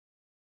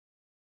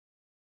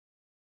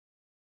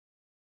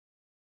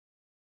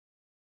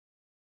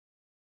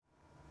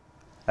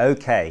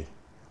Okay,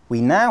 we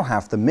now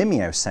have the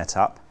Mimeo set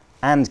up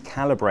and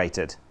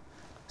calibrated,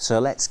 so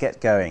let's get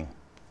going.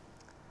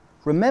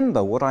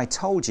 Remember what I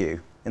told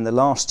you in the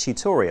last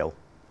tutorial.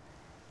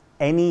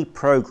 Any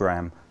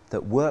program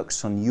that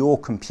works on your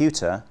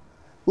computer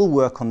will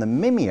work on the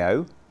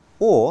Mimeo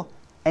or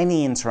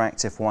any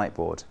interactive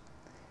whiteboard.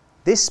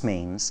 This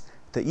means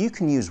that you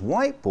can use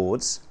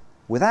whiteboards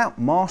without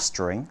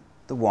mastering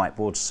the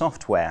whiteboard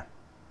software.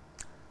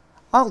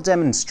 I'll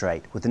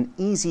demonstrate with an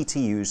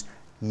easy-to-use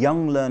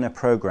young learner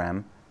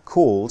program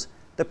called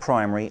the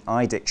Primary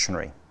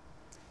iDictionary.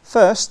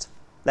 First,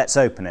 let's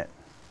open it.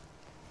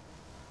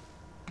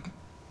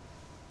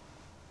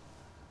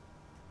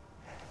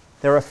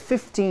 There are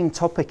 15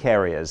 topic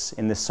areas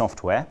in this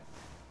software,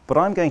 but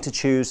I'm going to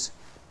choose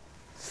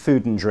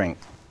food and drink.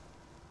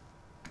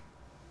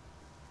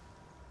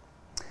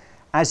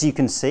 As you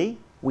can see,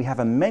 we have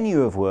a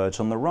menu of words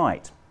on the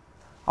right.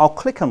 I'll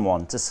click on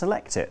one to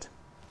select it.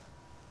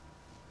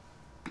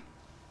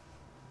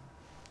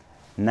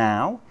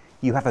 Now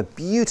you have a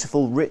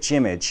beautiful rich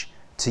image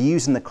to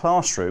use in the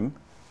classroom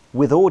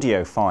with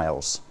audio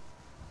files.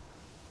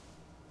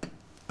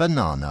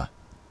 Banana.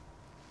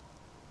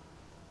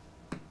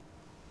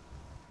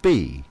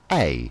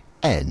 B-A-N-A-N-A.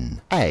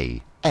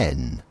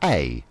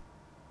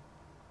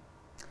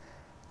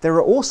 There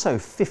are also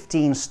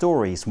 15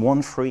 stories,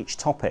 one for each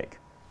topic.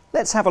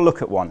 Let's have a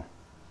look at one.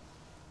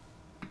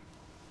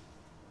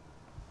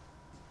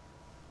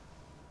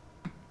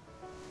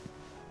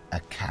 A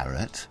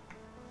carrot,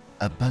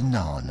 a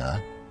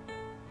banana,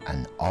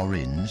 an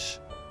orange,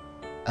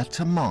 a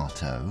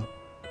tomato,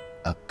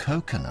 a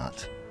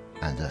coconut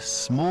and a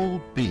small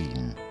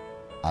bean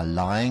are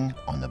lying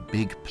on a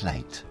big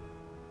plate.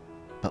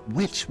 But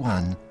which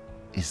one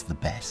is the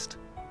best?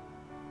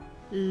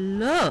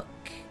 Look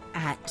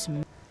at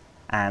me.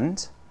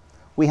 And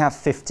we have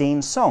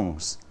 15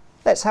 songs.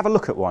 Let's have a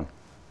look at one.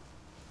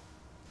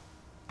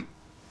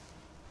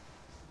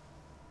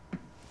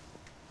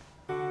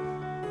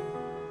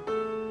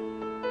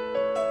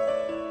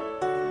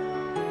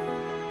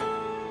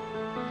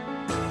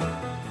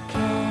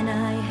 Can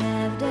I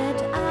have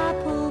that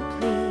apple,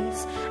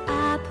 please?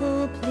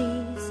 Apple,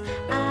 please.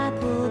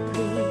 Apple,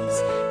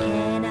 please.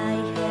 Can I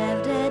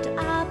have that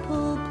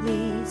apple,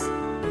 please?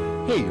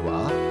 Here you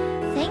are.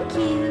 Thank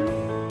you.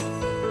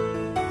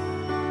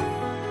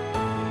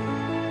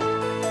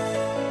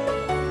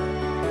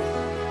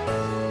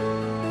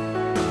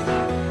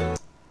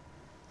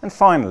 And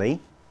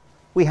finally,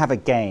 we have a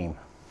game.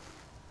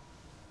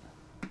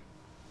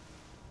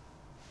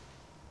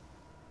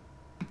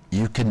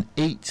 You can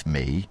eat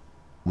me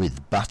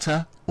with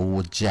butter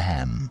or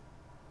jam.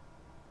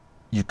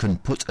 You can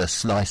put a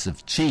slice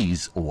of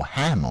cheese or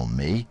ham on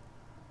me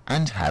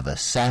and have a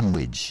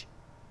sandwich.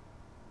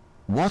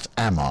 What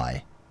am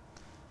I?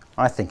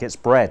 I think it's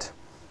bread.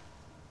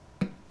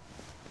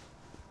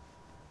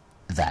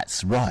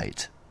 That's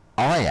right.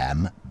 I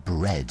am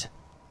bread.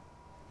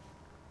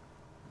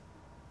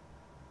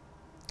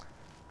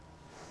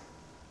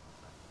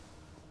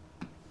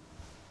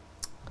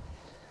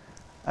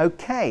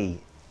 Okay,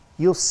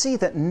 you'll see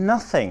that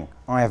nothing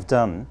I have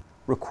done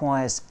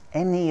requires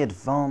any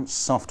advanced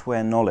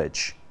software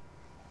knowledge.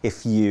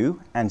 If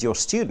you and your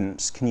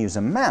students can use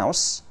a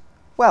mouse,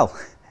 well,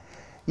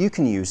 you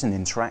can use an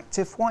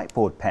interactive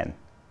whiteboard pen.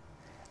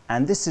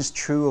 And this is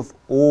true of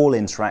all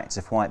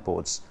interactive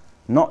whiteboards,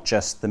 not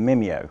just the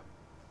Mimeo.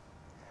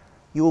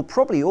 You will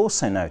probably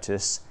also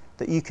notice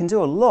that you can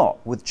do a lot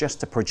with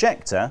just a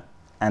projector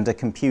and a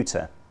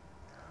computer.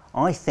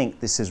 I think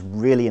this is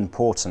really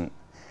important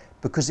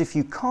because if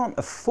you can't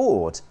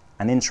afford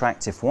an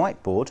interactive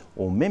whiteboard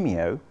or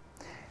Mimeo,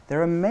 there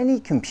are many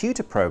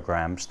computer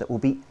programs that will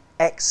be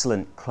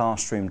excellent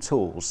classroom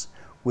tools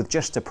with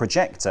just a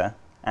projector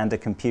and a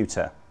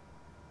computer.